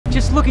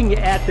just looking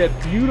at the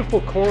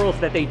beautiful corals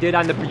that they did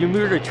on the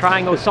Bermuda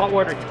Triangle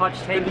saltwater touch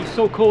tank. It'd be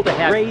so cool to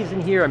have rays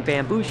in here and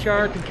bamboo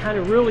shark and kind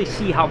of really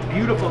see how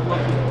beautiful it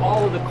looks with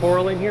all of the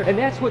coral in here. And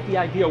that's what the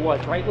idea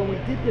was, right? When we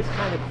did this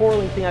kind of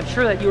coraling thing, I'm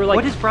sure that you were like,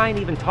 what is Brian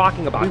even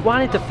talking about? We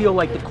wanted to feel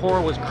like the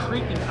coral was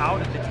creeping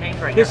out of the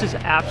tank right here. This is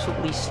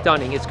absolutely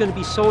stunning. It's going to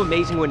be so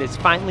amazing when it's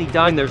finally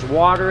done. There's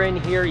water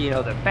in here, you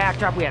know, the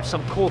backdrop, we have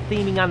some cool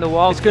theming on the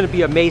wall. It's going to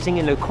be amazing.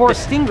 And of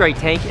course, the Stingray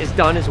tank is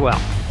done as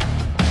well.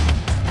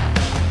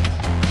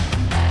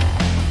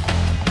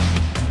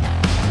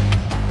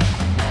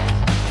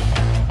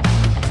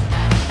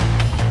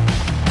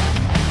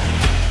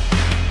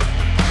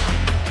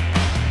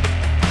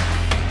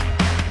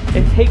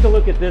 And take a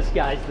look at this,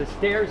 guys. The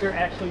stairs are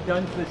actually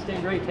done to the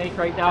Stingray tank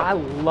right now. I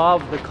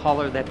love the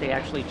color that they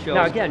actually chose.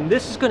 Now again,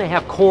 this is going to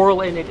have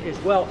coral in it as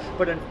well,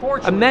 but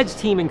unfortunately, AMAAZING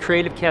team in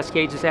Creative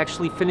Cascades is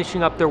actually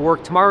finishing up their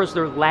work. Tomorrow's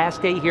their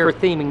last day here for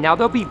theming. Now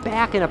they'll be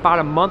back in about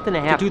a month and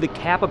a half to do the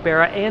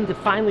capybara and to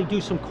finally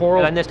do some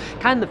coral on this,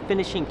 kind of the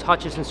finishing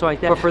touches and so like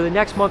that. But for the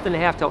next month and a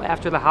half till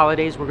after the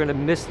holidays, we're going to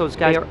miss those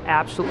guys. They are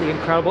absolutely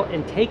incredible.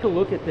 And take a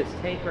look at this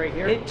tank right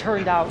here. It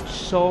turned out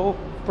so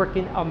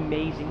freaking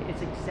amazing.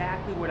 It's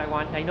exactly what I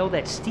want. And I know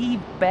that Steve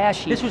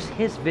Bashy, this was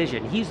his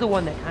vision. He's the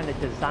one that kind of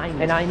designed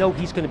it. And I know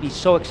he's going to be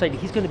so excited.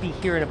 He's going to be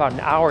here in about an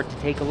hour to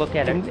take a look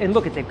at it. And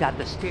look at, they've got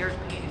the stairs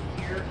painted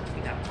here.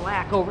 We got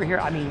black over here.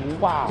 I mean,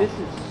 wow. This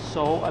is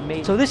so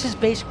amazing. So this is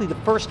basically the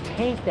first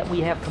tank that we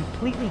have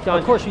completely done.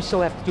 Of course, we still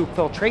have to do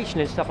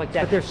filtration and stuff like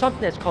that, but there's something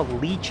that's called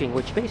leaching,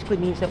 which basically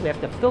means that we have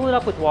to fill it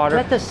up with water,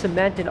 let the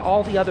cement and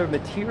all the other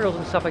materials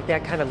and stuff like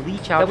that kind of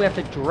leach out. Then we have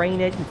to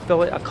drain it and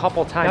fill it a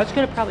couple times. Now, it's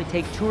going to probably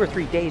take 2 or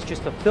 3 days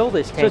just to fill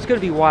this tank, so it's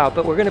going to be wild,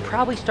 but we're going to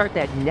probably start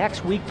that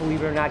next week,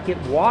 believe it or not,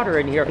 get water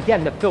in here.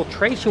 Again, the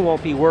filtration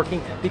won't be working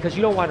because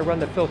you don't want to run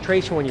the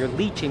filtration when you're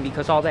leaching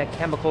because all that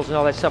chemicals and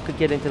all that stuff could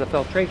get into the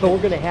filtration. So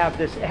we're going to have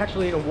this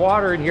actually in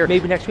water in here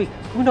maybe next week.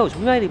 Who knows?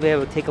 We might even be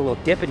able to take a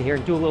little dip in here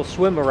and do a little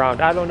swim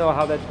around. I don't know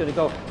how that's going to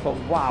go, but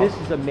wow, this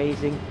is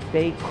amazing.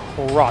 They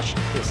crushed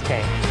this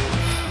tank.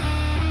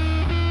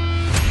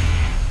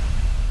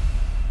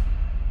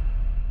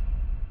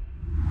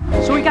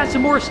 So we got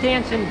some more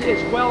stands in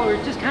as well.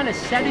 We're just kind of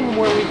setting them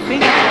where we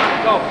think we want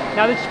to go.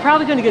 Now this is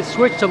probably going to get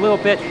switched a little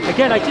bit.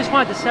 Again, I just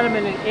wanted to set them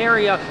in an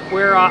area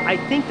where I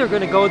think they're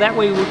going to go. That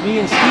way when me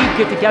and Steve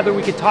get together,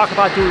 we can talk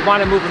about, do we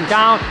want to move them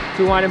down?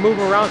 Do we want to move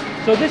them around?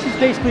 So this is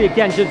basically,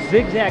 again, just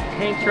zigzag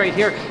tanks right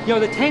here. You know,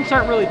 the tanks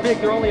aren't really big.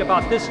 They're only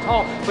about this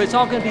tall, but it's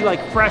all going to be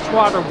like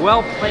freshwater,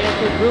 well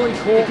planted, really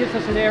cool. It gives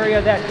us an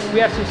area that we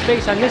have some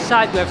space on this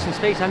side. We have some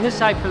space on this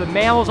side for the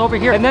mammals over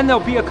here. And then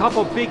there'll be a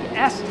couple big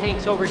S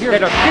tanks over here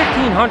that are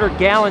 1,500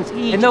 gallons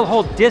each, and they'll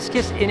hold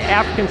discus and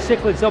African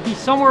cichlids. They'll be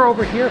somewhere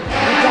over here. We've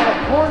got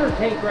a corner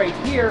tank right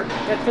here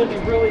that's going to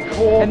be really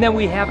cool. And then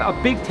we have a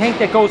big tank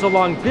that goes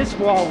along this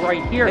wall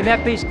right here, and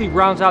that basically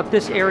rounds out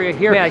this area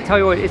here. Man, I tell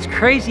you what, it's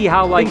crazy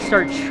how like things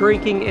start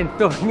shrinking and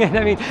filling in.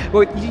 I mean,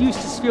 what used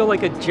to feel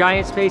like a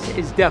giant space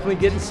is definitely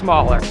getting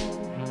smaller.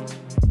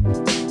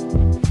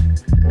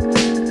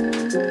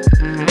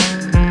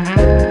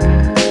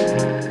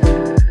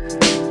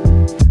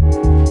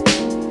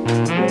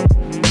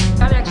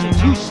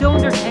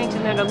 Cylinder tanks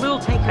and then a little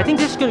tank. I think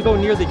this is going to go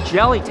near the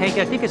jelly tank.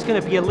 I think it's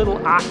going to be a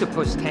little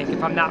octopus tank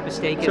if I'm not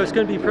mistaken. So it's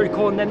going to be pretty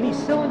cool. And then these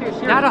cylinders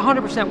here, not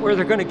 100% where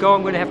they're going to go.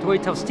 I'm going to have to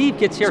wait till Steve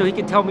gets here so he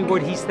can tell me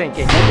what he's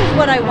thinking. This is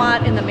what I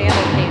want in the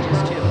mammal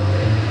cages too.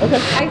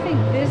 Okay. I think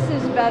this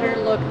is better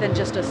look than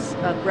just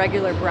a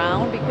regular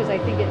brown because I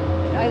think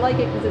I like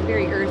it because it's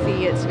very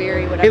earthy. It's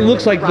very whatever. It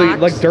looks like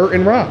dirt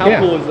and rock. How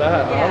cool is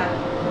that?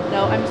 Yeah.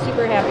 No, I'm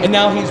super happy. And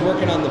now he's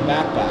working on the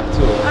backpack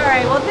too. All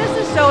right, well this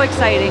is so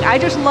exciting. I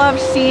just love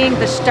seeing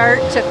the start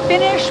to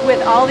finish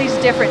with all these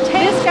different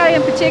tanks. This guy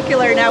in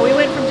particular, now we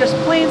went from just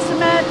plain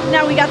cement,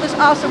 now we got this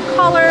awesome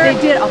color. They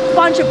did a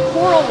bunch of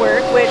coral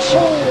work, which,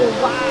 oh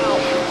wow,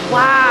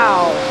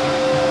 wow.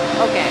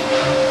 Okay,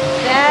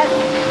 that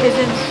is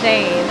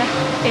insane.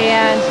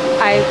 And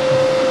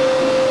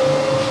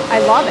I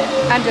love it.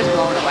 I'm just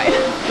blown away.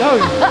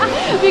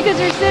 Because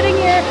you're sitting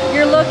here,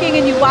 you're looking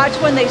and you watch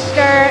when they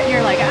start and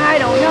you're like, I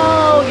don't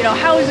know, you know,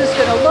 how is this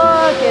gonna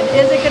look and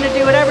is it gonna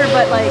do whatever,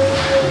 but like,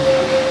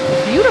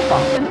 it's beautiful.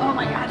 And oh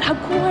my God, how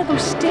cool are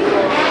those stairs?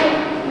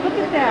 Look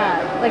at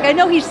that. Like, I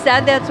know he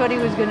said that's what he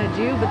was gonna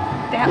do, but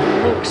that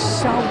looks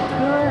so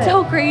good.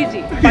 So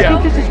crazy. I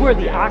think this is where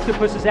the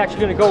octopus is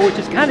actually going to go, which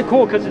is kind of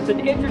cool because it's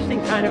an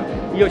interesting kind of,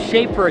 you know,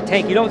 shape for a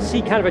tank. You don't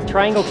see kind of a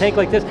triangle tank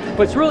like this,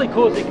 but it's really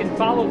cool is it can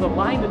follow the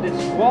line of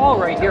this wall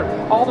right here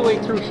all the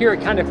way through here.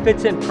 It kind of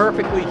fits in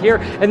perfectly here.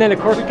 And then of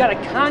course we've got a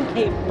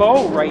concave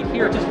bow right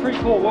here, which is pretty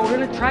cool. What we're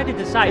going to try to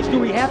decide is, do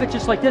we have it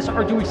just like this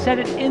or do we set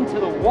it into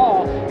the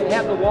wall and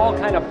have the wall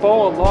kind of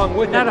bow along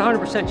with it? Not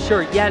 100%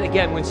 sure yet.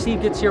 Again, when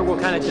Steve gets here, we'll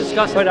kind of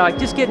discuss, but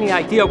just getting the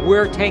idea of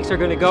where tanks are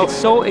going to go. It's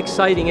so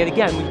exciting. And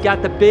again, we've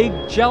got the big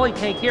jelly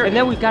tank here, and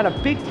then we've got a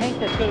big tank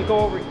that's gonna go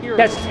over here.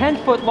 That's 10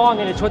 foot long,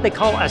 and it's what they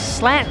call a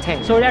slant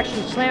tank. So it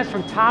actually slants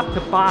from top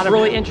to bottom.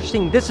 Really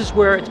interesting. This is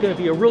where it's gonna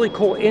be a really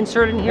cool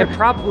insert in here, and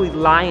probably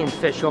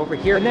lionfish over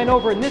here. And then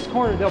over in this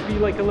corner, there'll be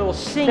like a little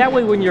sink. That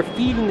way, when you're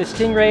feeding the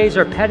stingrays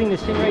or petting the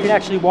stingray, you can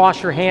actually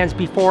wash your hands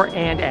before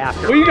and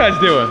after. What are you guys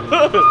doing?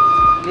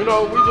 You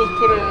know, we just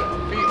putting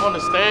feet on the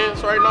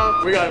stands right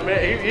now. We got a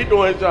man, he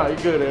doing his job.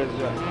 He good at his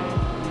job.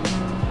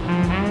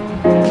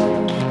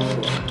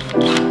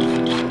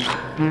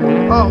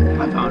 Oh,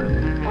 I found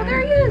him. Oh,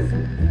 there he is.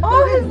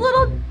 Oh, his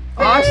little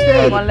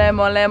Austin. Mole,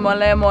 mole,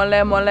 mole,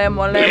 mole, mole,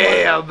 mole.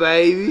 Yeah,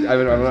 baby. I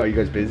don't know. Are you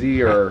guys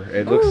busy or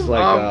it looks like?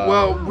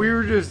 Well, we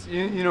were just,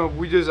 you know,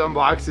 we just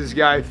unboxed this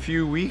guy a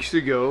few weeks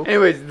ago.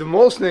 Anyways, the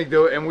mole snake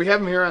though, and we have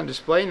him here on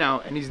display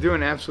now, and he's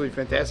doing absolutely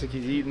fantastic.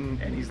 He's eating,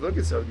 and he's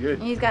looking so good.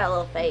 He's got a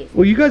little face.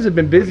 Well, you guys have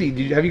been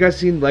busy. Have you guys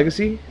seen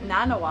Legacy?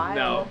 Not in a while.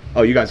 No.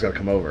 Oh, you guys gotta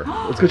come over.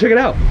 Let's go check it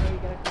out.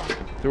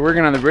 They're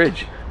working on the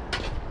bridge.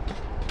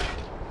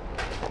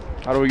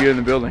 How do we get in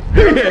the building?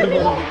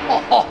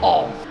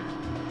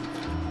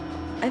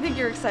 I think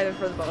you're excited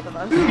for the both of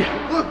us.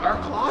 Look, our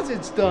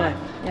closet's done.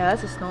 Yeah,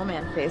 that's a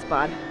snowman face,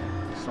 bud.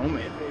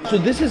 Snowman face. So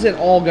this isn't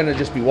all gonna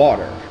just be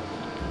water.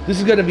 This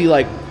is gonna be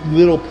like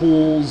little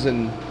pools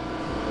and.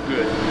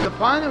 Good. The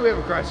pond that we have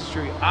across the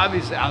street,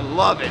 obviously I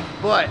love it,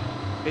 but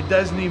it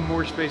does need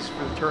more space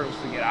for the turtles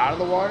to get out of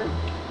the water.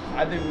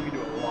 I think we can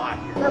do a lot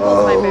here.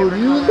 Purple's my favorite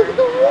color. Look at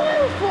the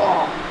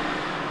waterfall.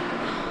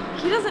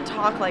 He doesn't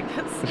talk like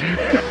this.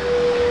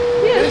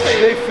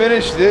 They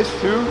finished this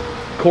too?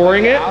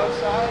 Coring it?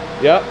 Outside?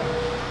 Yep.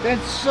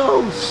 That's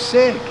so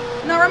sick.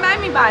 Now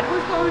remind me, bud.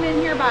 Who's going in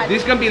here, bud?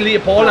 This is gonna be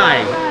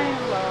Leopoldine.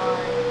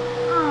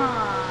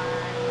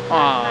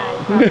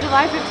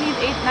 July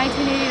 15th,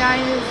 1989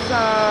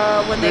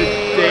 is when The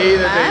day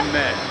that they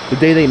met. The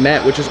day they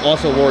met, which is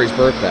also Lori's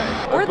birthday.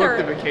 Or I booked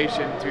their a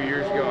vacation 2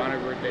 years ago on her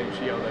birthday and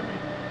she yelled at me.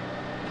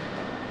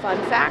 fun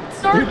fact.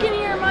 It's dark in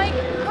here, Mike.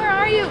 Where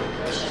are you?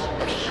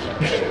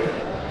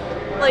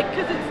 Like,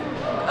 cause it's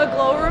a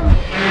glow room.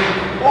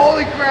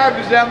 Holy crap,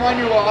 is that my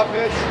new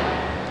office?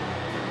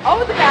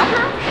 Oh, the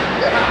bathroom?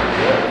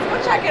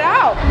 Let's go check it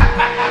out.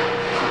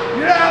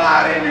 Get the hell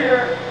out in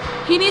here.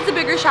 He needs a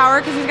bigger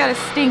shower because he's got a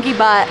stinky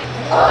butt.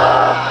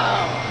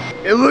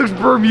 It looks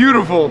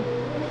beautiful.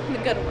 In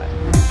a good way.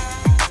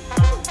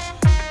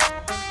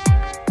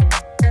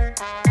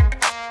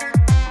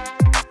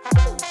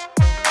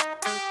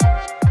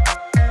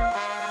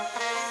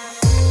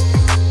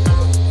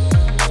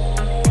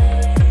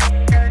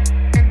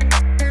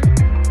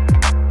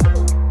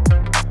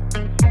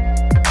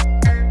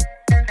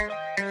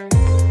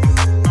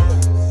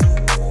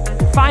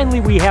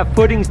 Finally, we have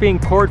footings being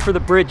poured for the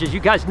bridges. You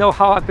guys know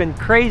how I've been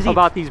crazy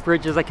about these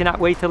bridges. I cannot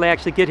wait till they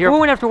actually get here. We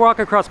won't have to walk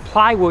across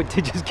plywood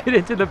to just get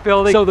into the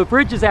building. So the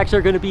bridges actually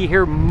are going to be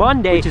here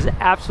Monday, which is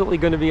absolutely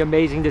going to be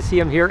amazing to see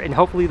them here, and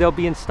hopefully they'll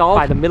be installed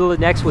by the middle of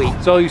next week.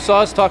 So you saw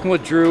us talking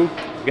with Drew.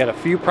 We got a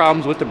few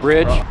problems with the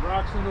bridge.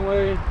 Rock's in the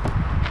way.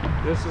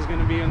 This is going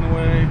to be in the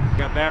way.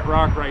 Got that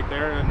rock right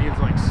there that needs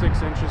like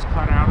 6 inches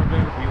cut out of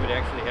it. We would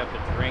actually have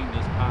to drain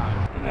this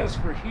pond. And as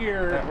for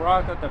here, that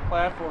rock that the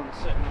platform is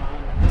sitting on.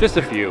 Just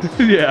a few.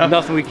 Yeah.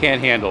 Nothing we can't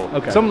handle.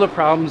 Okay. Some of the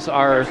problems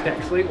are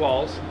slate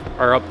walls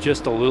are up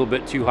just a little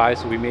bit too high,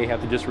 so we may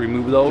have to just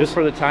remove those. Just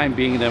for the time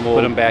being, then we'll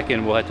put them back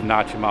in. We'll have to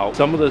notch them out.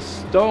 Some of the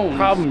stone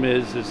problem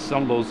is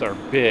some of those are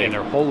big and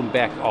they're holding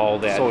back all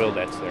that soil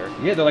that's there.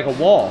 Yeah, they're like a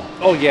wall.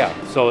 Oh yeah.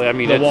 So I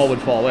mean, The wall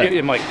would fall in.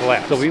 It might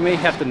collapse. So we may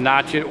have to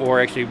notch it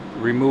or actually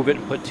remove it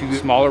and put 2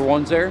 smaller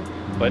ones there.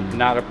 But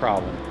not a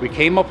problem. We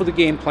came up with a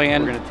game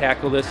plan. We're gonna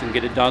tackle this and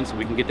get it done so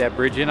we can get that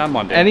bridge in on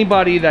Monday.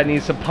 Anybody that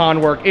needs some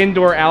pond work,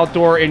 indoor,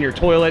 outdoor, in your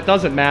toilet,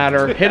 doesn't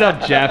matter. Hit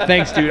up Jeff.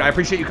 Thanks, dude. I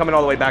appreciate you coming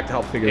all the way back to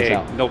help figure this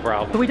out. No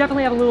problem. So we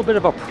definitely have a little bit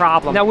of a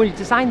problem. Now, when we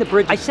designed the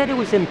bridge, I said it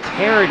was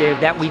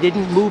imperative that we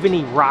didn't move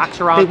any rocks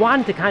around. They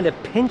wanted to kind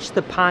of pinch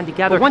the pond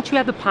together. But once you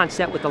have the pond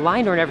set with the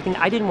liner and everything,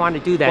 I didn't want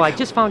to do that. Well, I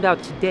just found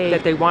out today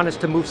that they want us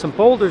to move some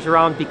boulders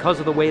around because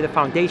of the way the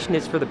foundation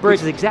is for the bridge.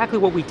 Which is exactly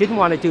what we didn't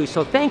want to do.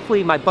 So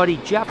thankfully, my buddy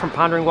Jeff from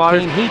Pondering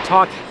Waters, he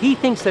talked, he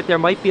thinks that there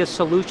might be a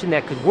solution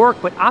that could work,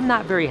 but I'm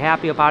not very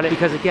happy about it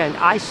because, again,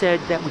 I said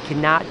that we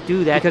cannot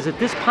do that because if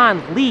this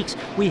pond leaks,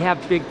 we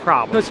have big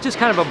problems. So it's just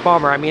kind of a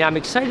bummer. I mean, I'm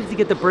excited to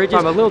get the bridges.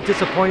 I'm a little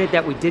disappointed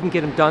that we didn't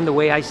get them done the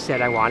way I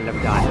said I wanted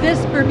them done.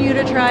 This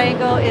Bermuda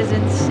Triangle is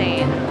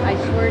insane. I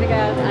swear to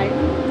God,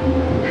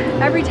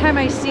 every time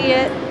I see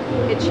it,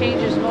 it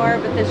changes more,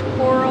 but this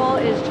coral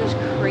is just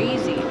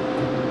crazy.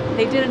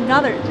 They did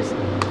another just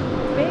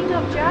bang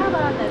up job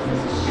on this.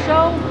 This is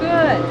so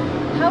good.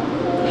 How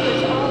cool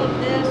is all of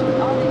this with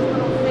all these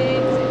little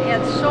things? It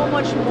adds so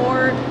much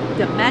more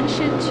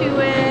dimension to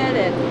it,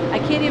 and I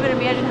can't even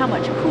imagine how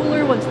much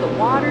cooler once the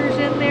water's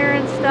in there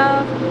and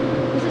stuff.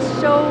 This is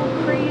so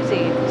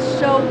crazy,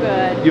 so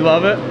good. You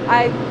love it?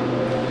 I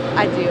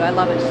do. I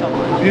love it so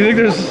much. Do you think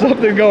there's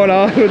something going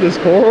on with this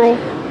coral?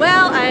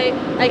 Well, I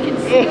can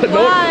see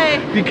why.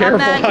 Be careful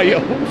how you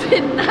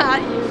did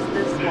not use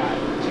this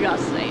one.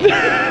 Just saying.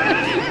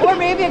 Or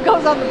maybe it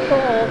goes on the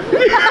pole.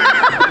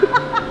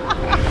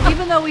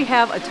 Even though we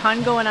have a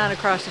ton going on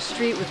across the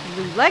street with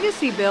the new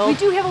Legacy build, we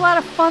do have a lot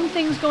of fun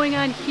things going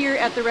on here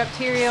at the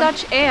Reptarium,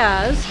 such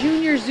as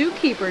Junior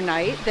Zookeeper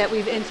Night that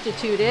we've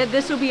instituted.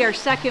 This will be our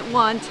second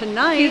one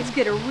tonight. Kids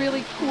get a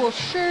really cool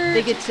shirt.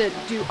 They get to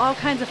do all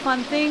kinds of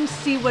fun things,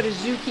 see what a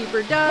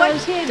zookeeper does.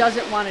 What kid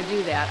doesn't want to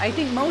do that? I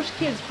think most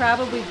kids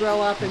probably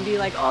grow up and be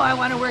like, oh, I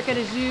want to work at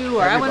a zoo,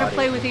 or I want to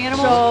play with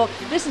animals. So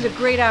this is a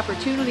great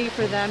opportunity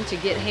for them to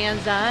get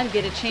hands-on,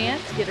 get a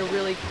chance, get a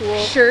really cool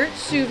shirt,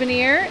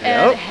 souvenir,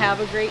 and have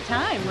a great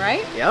time,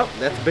 right? Yep,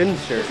 that's Ben's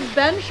shirt. This is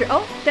Ben's shirt.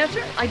 Oh, that's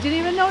right. I didn't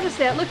even notice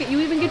that. Look, you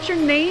even get your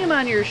name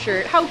on your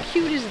shirt. How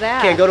cute is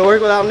that? Can't go to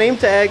work without a name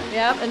tag.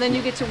 Yep, and then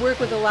you get to work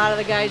with a lot of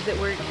the guys that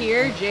work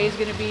here. Jay's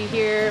gonna be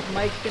here,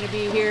 Mike's gonna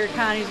be here,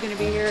 Connie's gonna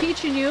be here,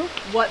 teaching you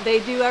what they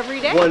do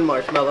every day. 1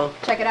 marshmallow.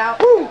 Check it out.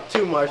 Woo.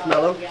 2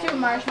 marshmallow. 2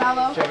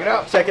 marshmallow. Check it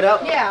out. Check it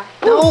out. Yeah.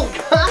 Oh,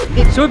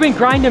 God. So we've been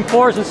grinding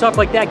floors and stuff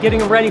like that, getting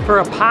them ready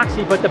for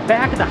epoxy, but the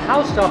back of the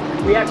house stuff,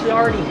 we actually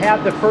already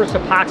have the first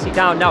epoxy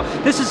down. Now,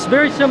 this is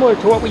very similar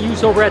to what we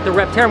use over at the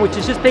Reptarium, which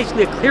is just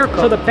basically a clear coat.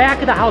 So the back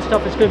of the house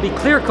stuff is going to be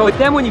clear coat, but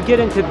then when you get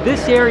into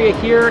this area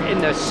here, in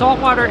the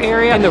saltwater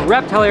area, in the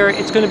reptile area,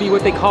 it's going to be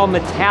what they call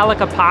metallic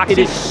epoxy. It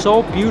is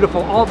so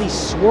beautiful, all these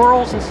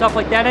swirls and stuff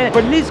like that in it,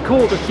 but it is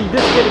cool to see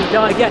this getting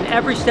done. Again,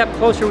 every step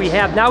closer we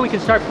have. Now we can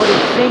start putting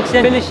sinks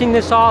in, finishing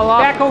this all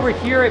up. Back over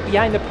here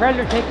behind the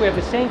Predator tank, we have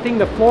the same thing.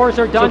 The floors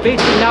are done. So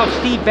basically now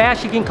Steve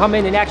Bash can come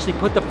in and actually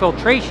put the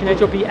filtration in,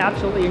 which will be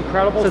absolutely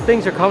incredible. So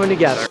things are coming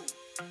together.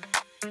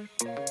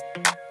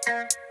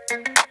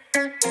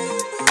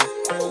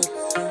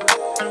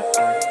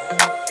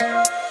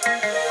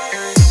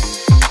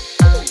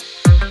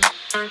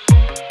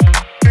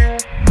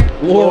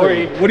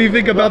 Lori, what do you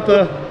think about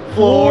the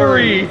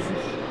Flory?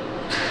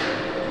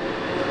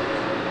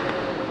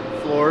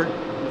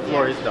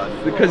 Floor is done.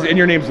 Because and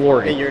your name's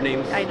Lori. And your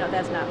name's... I know,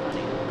 that's not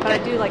funny, but I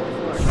do like the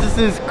floor. This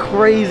is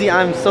crazy.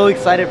 I'm so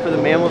excited for the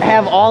mammals. I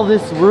have all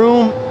this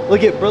room.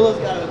 Look at Brilla's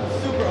got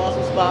a super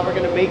awesome spot. We're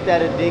gonna make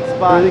that a dig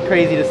spot. Really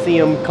crazy to see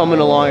them coming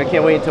along. I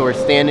can't wait until we're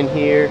standing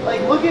here.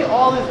 Like, look at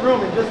all this room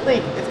and just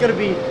think, it's gonna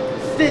be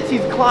Stitch.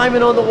 He's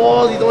climbing on the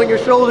walls, he's on your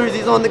shoulders,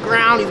 he's on the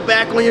ground, he's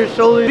back on your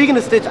shoulders. Speaking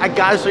of Stitch, I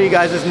gotta show you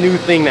guys this new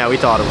thing that we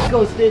thought of.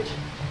 Go, Stitch.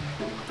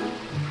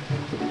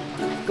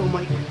 Go,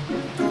 Mike.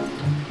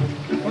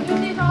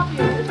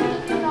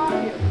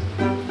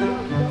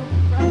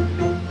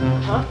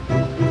 Huh?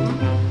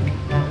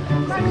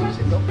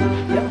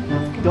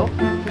 Go.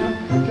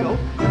 Go.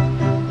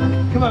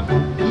 Come on.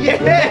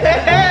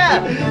 Yeah!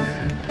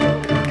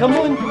 Come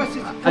on.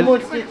 Come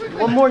on, Stitch.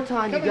 One more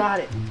time. You got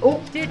it.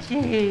 Oh.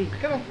 Stitchy.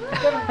 Come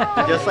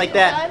on. Just like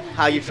that.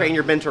 How you train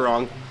your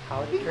binturong.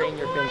 How to Train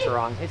Your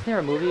Binturong. Isn't there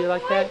a movie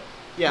like that?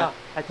 Yeah. No,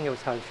 I think it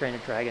was How to Train a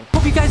Dragon.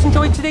 Hope you guys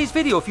enjoyed today's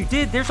video. If you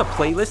did, there's a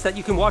playlist that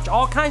you can watch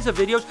all kinds of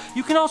videos.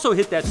 You can also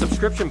hit that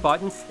subscription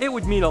button. It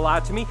would mean a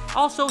lot to me.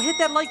 Also, hit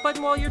that like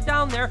button while you're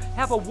down there.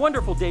 Have a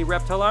wonderful day,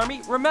 Reptile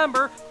Army.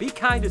 Remember, be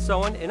kind to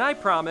someone, and I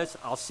promise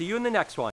I'll see you in the next one.